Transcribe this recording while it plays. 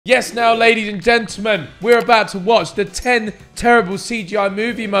Yes, now, ladies and gentlemen, we're about to watch the 10 terrible CGI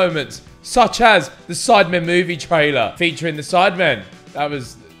movie moments, such as the Sidemen movie trailer featuring the Sidemen. That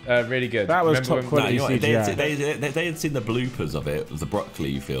was really good. That was top quality CGI. They had seen the bloopers of it, the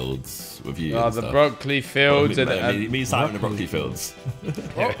broccoli fields with you. Oh, the broccoli fields. Me, Simon, the broccoli fields.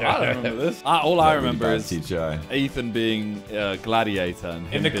 Well, I don't remember this. All I remember is CGI. Ethan being a gladiator and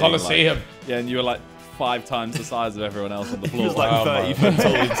him in the being Colosseum. Like, yeah, and you were like 5 times the size of everyone else on the floor. He was like 30 foot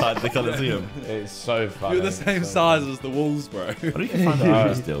tall inside the Colosseum. It's so funny. You're the same size as the walls, bro. I don't think you find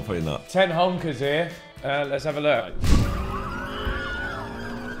out still, probably not. 10 honkers here. Let's have a look.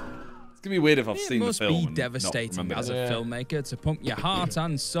 It's gonna be weird if I've seen the film. It must be devastating as a filmmaker to pump your heart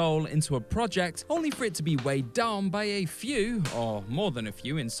and soul into a project only for it to be weighed down by a few, or more than a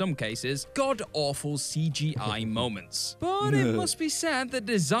few in some cases, god-awful CGI moments. But it must be said that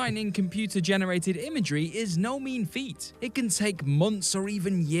designing computer-generated imagery is no mean feat. It can take months or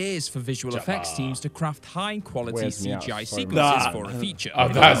even years for visual effects teams to craft high-quality CGI sequences for a feature. Oh,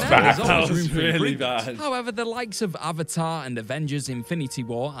 that's bad. That was really bad. However, the likes of Avatar and Avengers Infinity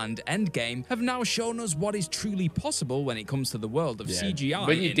War and Endgame have now shown us what is truly possible when it comes to the world of CGI.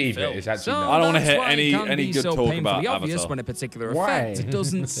 When you in deep film. it, it's actually so I don't want to that's hear why it can any be good so talk painfully about obvious Avatar. when a particular Why? effect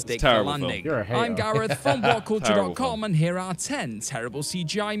doesn't stick the Terrible landing. film. You're a hater. I'm Gareth from Terrible WhatCulture.com, film. and here are 10 terrible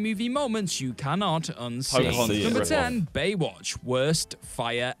CGI movie moments you cannot unsee. Pokemon Number rip-off. 10, Baywatch, worst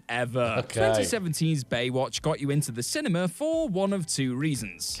fire ever. Okay. 2017's Baywatch got you into the cinema for one of two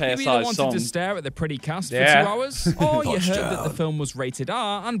reasons. You KSI either wanted song. to stare at the pretty cast for 2 Yeah. hours, or you Watch heard that the out. film was rated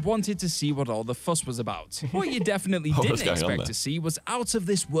R and wanted to see what all the fuss was about. What you definitely What's didn't going on expect there? to see was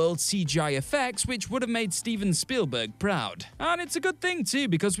out-of-this-world CGI effects, which would have made Steven Spielberg proud. And it's a good thing too,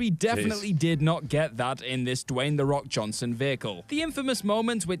 because we definitely did not get that in this Dwayne "The Rock" Johnson vehicle. The infamous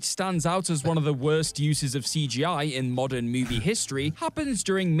moment, which stands out as one of the worst uses of CGI in modern movie history, happens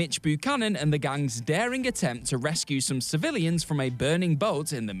during Mitch Buchanan and the gang's daring attempt to rescue some civilians from a burning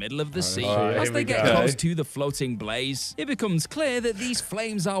boat in the middle of the sea. As here they we get go. close to the floating blaze, it becomes clear that these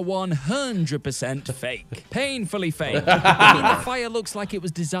flames are 100% fake. Painfully fake. I mean, the fire looks like it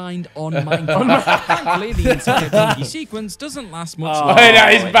was designed on Minecraft. Thankfully, the entire movie sequence doesn't last much longer. Hey,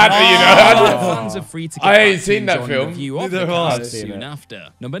 that is bad, you know. Fans are free to get I ain't back to seen that enjoying film. the view of Neither the have I. cast soon after.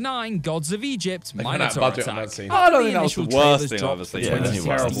 Number 9, Gods of Egypt, ran out of Minotaur budget on that attack. scene. I don't After think that was initial the worst trailers thing I've dropped ever for seen. Yeah, it's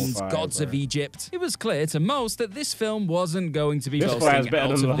terrible 2016's fire, Gods bro. of Egypt, it was clear to most that this film wasn't going to be This fire's boasting better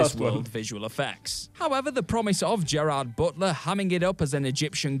than the last out-of-this-world one. visual effects. However, the promise of Gerard Butler hamming it up as an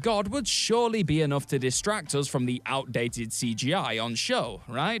Egyptian god would surely be enough to distract us from the outdated CGI on show,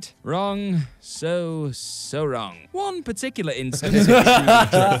 right? Wrong. So wrong. One particular instance of truly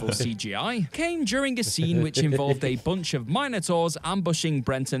dreadful CGI came during a scene which involved a bunch of Minotaurs ambushing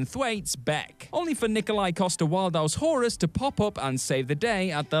Brenton Thwaites' Beck, only for Nikolai Coster-Waldau's Horus to pop up and save the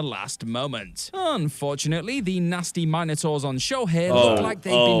day at the last moment. Unfortunately, the nasty Minotaurs on show here looked like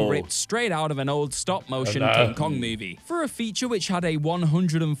they'd been ripped straight out of an old stop-motion King Kong movie. For a feature which had a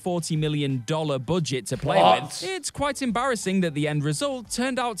 $140 million budget to play with, it's quite embarrassing that the end result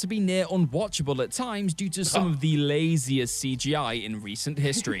turned out to be near unwatchable at times due to some of the laziest CGI in recent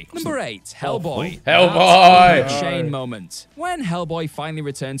history. Number 8, Hellboy. Hellboy! That Shane moment. When Hellboy finally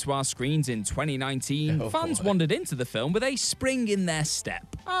returned to our screens in 2019, fans wandered into the film with a spring in their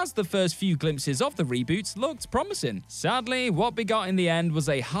step, as the first few glimpses of the reboot looked promising. Sadly, what we got in the end was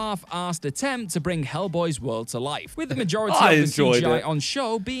a half-assed attempt to bring Hellboy's world to life, with the majority of the enjoyed CGI it. on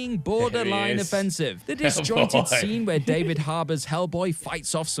show being borderline is. offensive. The disjointed Hellboy. scene where David Harbour's Hellboy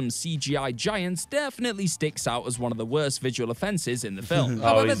fights off some CGI giants definitely sticks out as one of the worst visual offenses in the film.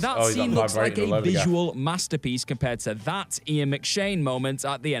 However, he's that like scene looks like vibrating all a over the gaff. visual masterpiece compared to that Ian McShane moment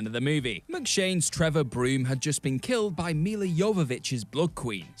at the end of the movie. McShane's Trevor Broom had just been killed by Mila Jovovich's Blood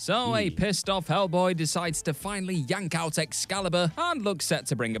Queen. So a pissed off Hellboy decides to finally yank out Excalibur and looks set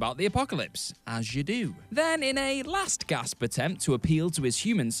to bring about the apocalypse, as you do. Then, in a last gasp attempt to appeal to his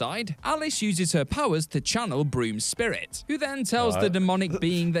human side, Alice uses her powers to channel Broom's spirit, who then tells the demonic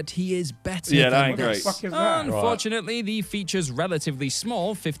being that he is better Yeah, that than ain't great. this. What the fuck is that? Unfortunately, the feature's relatively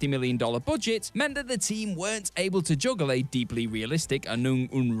small $50 million budget meant that the team weren't able to juggle a deeply realistic Anung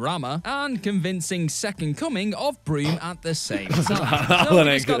Unrama and convincing second coming of Broom at the same time. So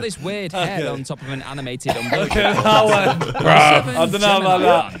he's got this weird head on top of an animated umbilical. I don't know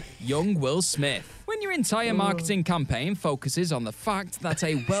about that. Young Will Smith. When you Their entire marketing campaign focuses on the fact that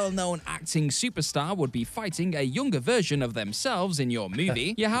a well-known acting superstar would be fighting a younger version of themselves in your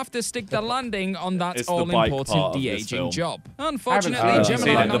movie. You have to stick the landing on that all-important de-aging job. Unfortunately,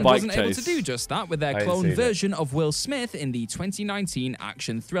 Gemini Man wasn't able to do just that with their clone version of Will Smith in the 2019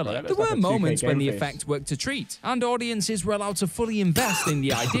 action thriller. There were moments when the effect worked a treat, and audiences were allowed to fully invest in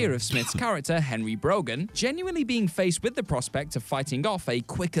the idea of Smith's character, Henry Brogan, genuinely being faced with the prospect of fighting off a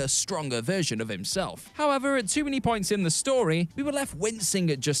quicker, stronger version of himself. However, at too many points in the story, we were left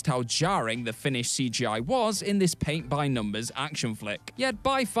wincing at just how jarring the finished CGI was in this paint-by-numbers action flick. Yet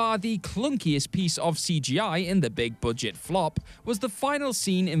by far the clunkiest piece of CGI in the big-budget flop was the final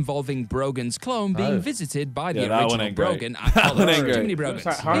scene involving Brogan's clone being visited by the original Brogan at college. Too many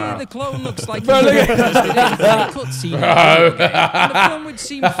Brogans. Here, the clone looks like he a cutscene and the film would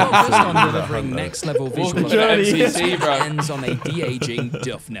seem focused on delivering next-level visual effects ends on a de-aging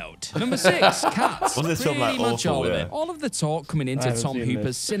duff note. Number 6, Cats. Pretty much all of it. All of the talk coming into Tom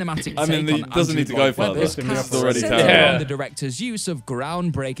Hooper's cinematic take on it doesn't need to go further. Cats already on the director's use of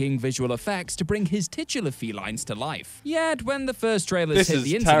groundbreaking visual effects to bring his titular felines to life. Yet, when the first trailers hit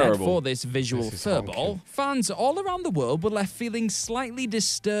the internet for this visual furball, fans all around the world were left feeling slightly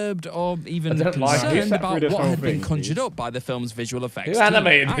disturbed or even concerned about what had been conjured up by the film's visual effects.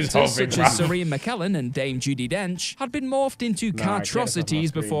 Actors such as Serene McKellen and Dame Judi Dench had been morphed into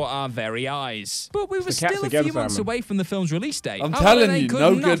atrocities before our very eyes. But we were still a few months away from the film's release date. I'm telling you,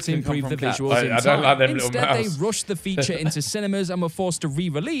 no good not improve the visuals in time. Instead, they rushed the feature into cinemas and were forced to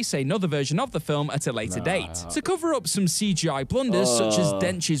re-release another version of the film at a later date to cover up some CGI blunders such as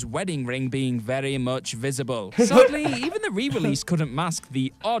Dench's wedding ring being very much visible. Sadly, even the re-release couldn't mask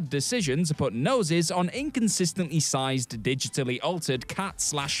the odd decision to put noses on inconsistently sized, digitally altered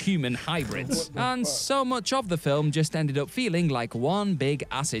cat/human hybrids. And so much of the film just ended up feeling like one big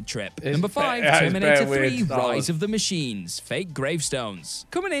acid trip. Number 5, Terminator 3, Rise of the Machines, Fake Gravestones.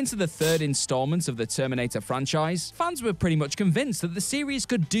 Coming into the third installment of the Terminator franchise, fans were pretty much convinced that the series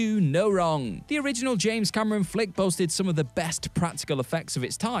could do no wrong. The original James Cameron flick boasted some of the best practical effects of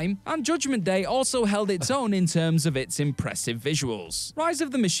its time, and Judgment Day also held its own in terms of its impressive visuals. Rise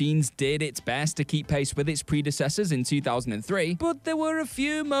of the Machines did its best to keep pace with its predecessors in 2003, but there were a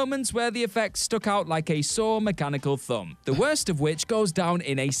few moments where the effects stuck out like a sore mechanical thumb, the worst of which goes down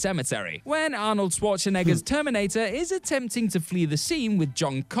in a cemetery, when Arnold Schwarzenegger's Terminator is attempting to flee the scene with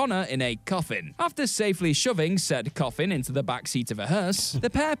John Connor in a coffin. After safely shoving said coffin into the backseat of a hearse, the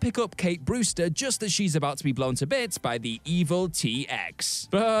pair pick up Kate Brewster just as she's about to be blown to bits by the evil T-X.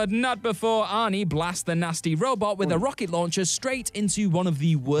 But not before Arnie blasts the nasty robot with a rocket launcher straight into one of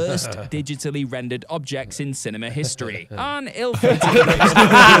the worst digitally rendered objects in cinema history. An ill-fated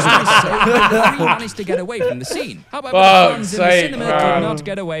managed to get away from the scene. However, the fans in the cinema could not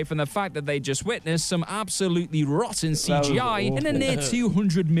get away from the fact that they just witnessed some absolutely rotten CGI in a near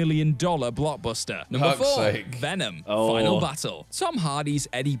 $200 million blockbuster. Number 4, Venom, Final Battle. Tom Hardy's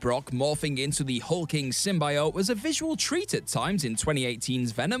Eddie Brock morphing into the hulking symbiote was a visual treat at times in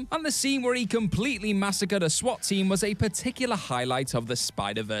 2018's Venom, and the scene where he completely massacred a SWAT team was a particular highlight of the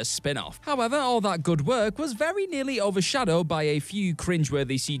Spider-Verse spin-off. However, all that good work was very nearly overshadowed by a few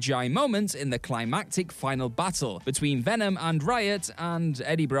cringeworthy CGI moments in the climactic final battle between Venom and Riot and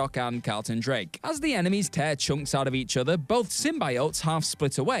Eddie Brock and Carlton Drake. As the enemies tear chunks out of each other, both symbiotes half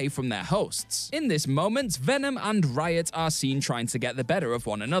split away from their hosts. In this moment, Venom and Riot are seen trying to get the better of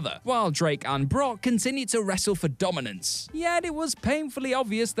one another, while Drake and Brock continue to wrestle for dominance. Yet it was painfully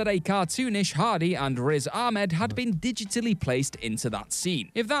obvious that a cartoonish Hardy and Riz Ahmed had been digitally placed into that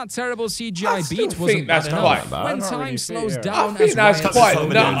scene. If that terrible CGI beat wasn't bad enough, when time slows down as Riot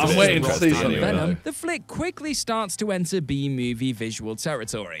I'm waiting to see Venom, the flick quickly starts to enter B-movie visual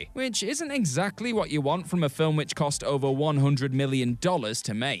territory, which isn't exactly what you want from a film which cost over $100 million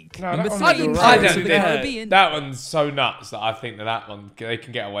to make. Number 3, Pirates of the Caribbean. That one's so nuts that I think that one they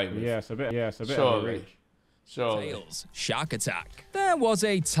can get away with. Yeah, it's a bit. Surely. Tales, Shark Attack. There was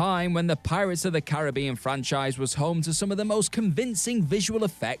a time when the Pirates of the Caribbean franchise was home to some of the most convincing visual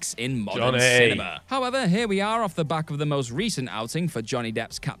effects in modern cinema. However, here we are off the back of the most recent outing for Johnny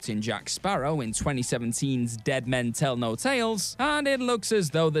Depp's Captain Jack Sparrow in 2017's Dead Men Tell No Tales, and it looks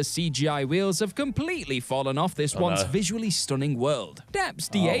as though the CGI wheels have completely fallen off this once visually stunning world. Depp's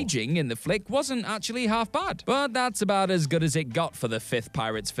de-aging in the flick wasn't actually half bad, but that's about as good as it got for the fifth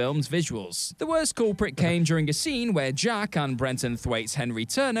Pirates film's visuals. The worst culprit came during a scene where Jack and Brenton Thwaites' Henry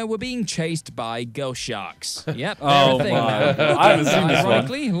Turner were being chased by ghost sharks. Yep, they're a thing now. I haven't seen this one.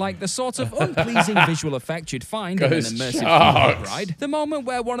 Ironically, like the sort of unpleasing visual effect you'd find in an Ghost immersive sharks. theme ride. The moment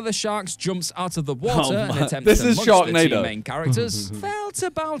where one of the sharks jumps out of the water and attempts This to is munch the Sharknado. two main characters felt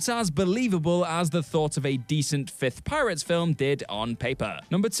about as believable as the thought of a decent fifth Pirates film did on paper.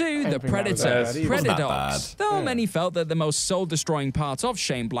 Number 2, The Predator. Predadogs. Though many felt that the most soul-destroying part of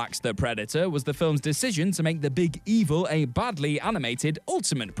Shane Black's The Predator was the film's decision to make the big evil a badly animated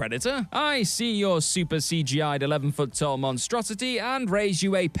ultimate predator, I see your super CGI'd 11-foot-tall monstrosity and raise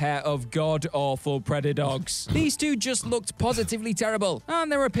you a pair of god-awful Predadogs. These two just looked positively terrible,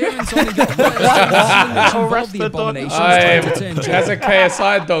 and their appearance only got worse in the scene which involved the abominations trying to turn That's a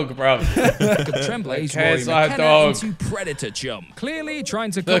KSI dog, bro. Jacob Tremblay's Rory KSI McKenna dog. into Predator chum. Clearly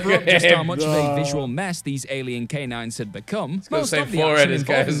trying to cover up just how much of a visual mess these alien canines had become. gonna Most say of the forehead action is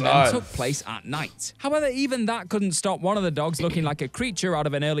involving them KSI. took place at night. However, even that couldn't stop one of the dogs looking like a creature out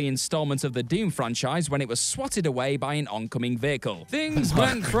of an early installment of the Doom franchise when it was swatted away by an oncoming vehicle. Things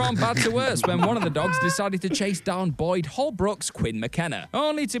went from bad to worse when one of the dogs decided to chase down Boyd Holbrook's Quinn McKenna,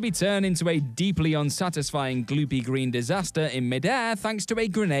 only to be turned into a deeply unsatisfying gloopy green disaster in midair thanks to a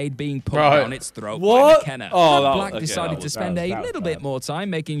grenade being pulled down its throat by McKenna. Black decided to spend a little bit more time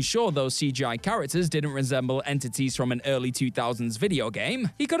making sure those CGI characters didn't resemble entities from an early 2000s video game.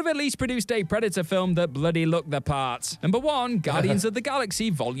 He could have at least produced a Predator film that bloody looked the part. Number 1, Guardians of the Galaxy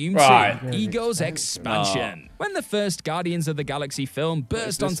Volume 2, Ego's Expansion. When the first Guardians of the Galaxy film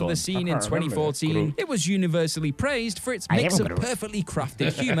burst onto the scene in 2014, it was universally praised for its mix of perfectly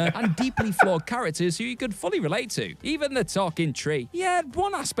crafted humor and deeply flawed characters who you could fully relate to. Even the talking tree. Yet,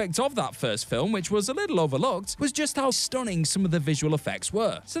 one aspect of that first film, which was a little overlooked, was just how stunning some of the visual effects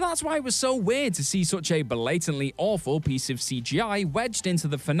were. So that's why it was so weird to see such a blatantly awful piece of CGI wedged into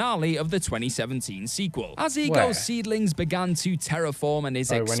the finale of the 2017 sequel. As Ego's seedlings began to terraform and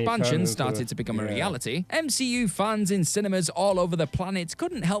his expansion started to become a reality, MCU fans in cinemas all over the planet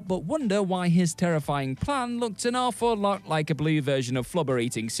couldn't help but wonder why his terrifying plan looked an awful lot like a blue version of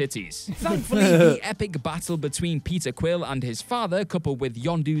flubber-eating cities. Thankfully, the epic battle between Peter Quill and his father, coupled with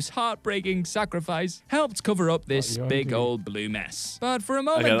Yondu's heartbreaking sacrifice, helped cover up this big old blue mess. But for a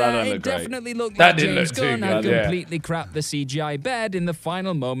moment there, it definitely looked like James Gunn had completely crapped the CGI bed in the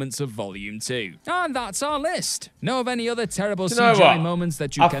final moments of Volume 2. And that's our list. Know of any other terrible CGI moments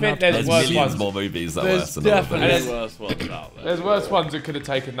that you cannot... There's millions more movies that are worse than all of them. There's worse ones out there. There's worse ones that could have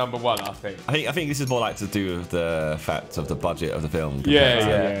taken number 1, I think. I think this is more like to do with the fact of the budget of the film.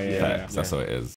 Yeah. That's what it is.